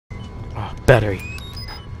battery.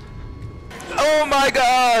 Oh my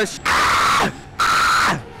gosh!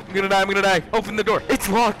 I'm gonna die, I'm gonna die. Open the door. It's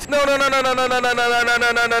locked. No, no, no, no, no, no, no, no, no, no,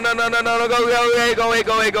 no, no, no, no, no, no, no, no, go away, go away,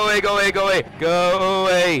 go away, go away, go away, go away. Go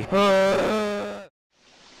away.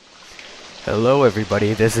 Hello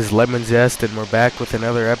everybody, this is Lemon Zest and we're back with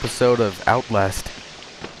another episode of Outlast.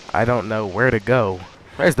 I don't know where to go.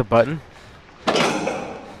 Where's the button?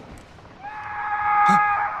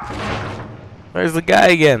 Where's the guy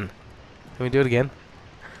again? Can we do it again?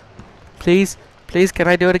 Please? Please, can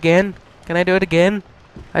I do it again? Can I do it again?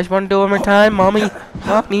 I just want to do it one more time, Mommy.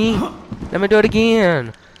 Mommy, let me do it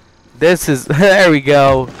again. This is... there we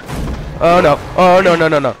go. Oh no. Oh no, no,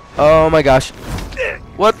 no, no. Oh my gosh.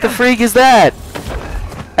 What the freak is that?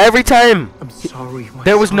 Every time. I'm sorry,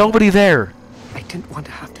 there was nobody there. I didn't want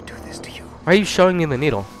to have to do this to you. Why are you showing me the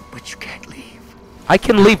needle? But you can't leave. I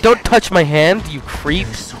can leave. Don't touch my hand, you creep.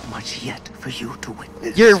 There's so much yet for you to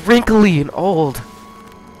witness. You're wrinkly and old.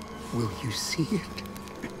 Will you see it?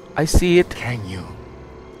 I see it. Can you?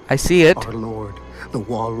 I see it. Our Lord, the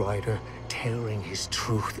Wall Rider, tearing his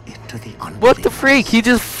truth into the unbelievers. What the freak? He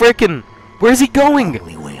just frickin'... Where's he going? The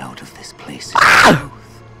only way out of this place is Ah! truth.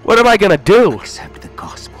 What am I gonna do? Accept the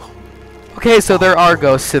gospel. Okay, so there are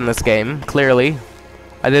ghosts in this game, clearly.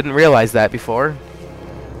 I didn't realize that before.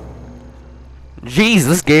 Jeez,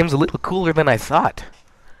 this game's a little cooler than I thought.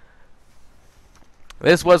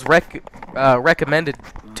 This was recommended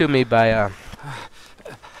to me by a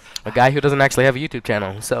guy who doesn't actually have a YouTube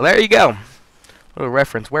channel. So there you go. Little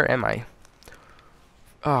reference. Where am I?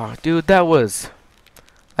 Oh, dude, that was...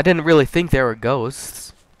 I didn't really think there were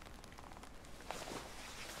ghosts.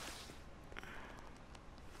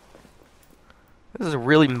 This is a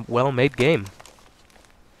really well-made game.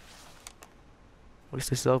 At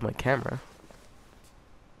least I still have my camera.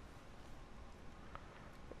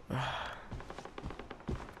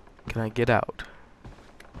 Can I get out?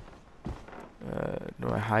 Do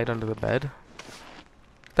I hide under the bed?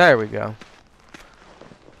 There we go.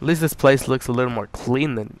 At least this place looks a little more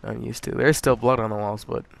clean than I'm used to. There's still blood on the walls,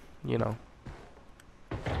 but, you know.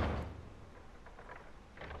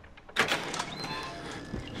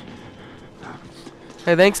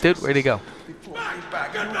 Hey, thanks, dude. Where'd he go?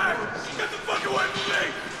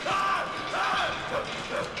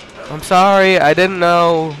 I'm sorry. I didn't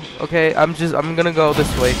know. Okay, I'm gonna go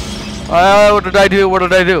this way. What did I do? What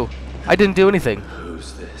did I do? I didn't do anything.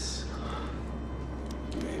 Who's this?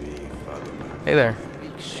 Hey there.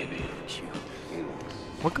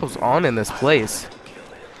 What goes on in this place?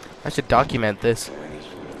 I should document this.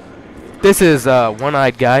 This is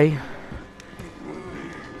one-eyed guy.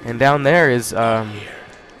 And down there is where'd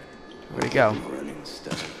he go?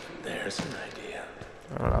 There's an idea.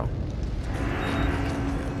 I don't know.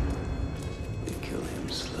 We kill him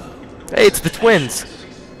slow. Hey, it's the twins.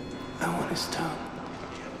 I want his tongue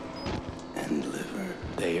and liver.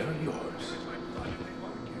 They are yours.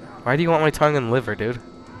 Why do you want my tongue and liver, dude?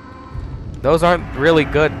 Those aren't really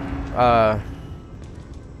good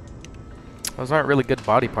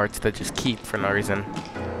body parts to just keep for no reason.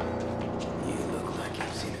 You look like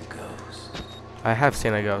you've seen a ghost. I have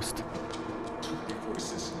seen a ghost.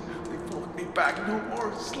 Voices, they pulled me back. No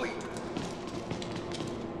more sleep.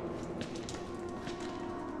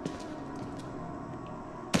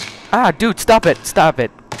 Ah, dude, stop it! Stop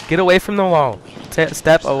it! Get away from the wall.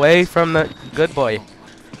 Step away from the good boy.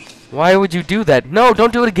 Why would you do that? No,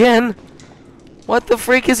 don't do it again! What the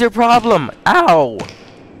freak is your problem? Ow!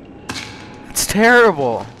 It's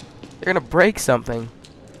terrible. You're gonna break something.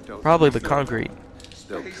 Probably the concrete.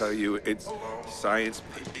 They'll tell you it's science.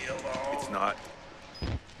 It's not.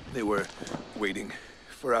 They were waiting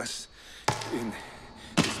for us in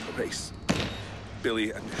this place.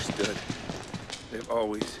 Billy understood. They've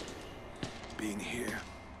always been here.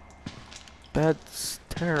 That's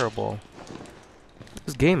terrible.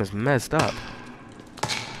 This game is messed up.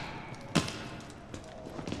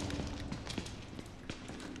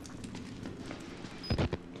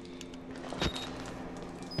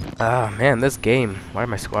 Ah, man, this game. Why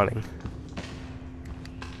am I squatting?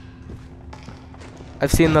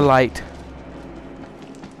 I've seen the light.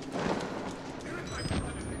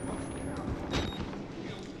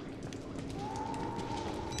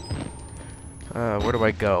 Where do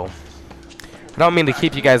I go? I don't mean to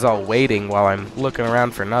keep you guys all waiting while I'm looking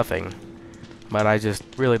around for nothing, but I just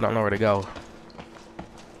really don't know where to go.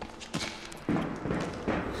 I'm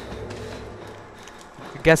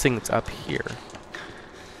guessing it's up here.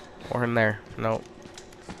 Or in there. Nope.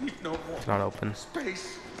 It's not open.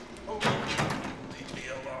 Space. Oh, leave me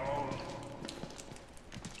alone.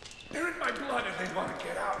 They're in my blood and they want to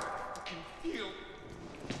get out. I can feel.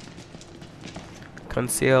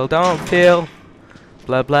 Conceal, don't feel.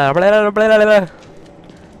 Blah blah blah blah blah blah blah.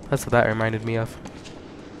 That's what that reminded me of.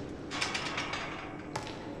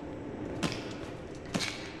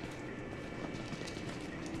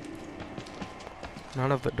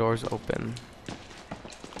 None of the doors open.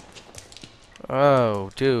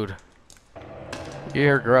 Oh, dude.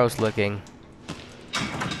 You're gross looking.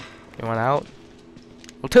 You want out?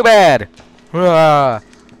 Well, too bad!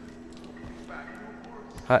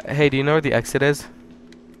 Hey, do you know where the exit is?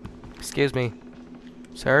 Excuse me.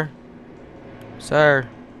 Sir? Sir?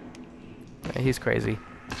 He's crazy.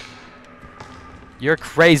 You're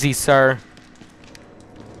crazy, sir.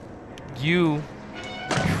 You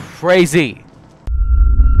crazy.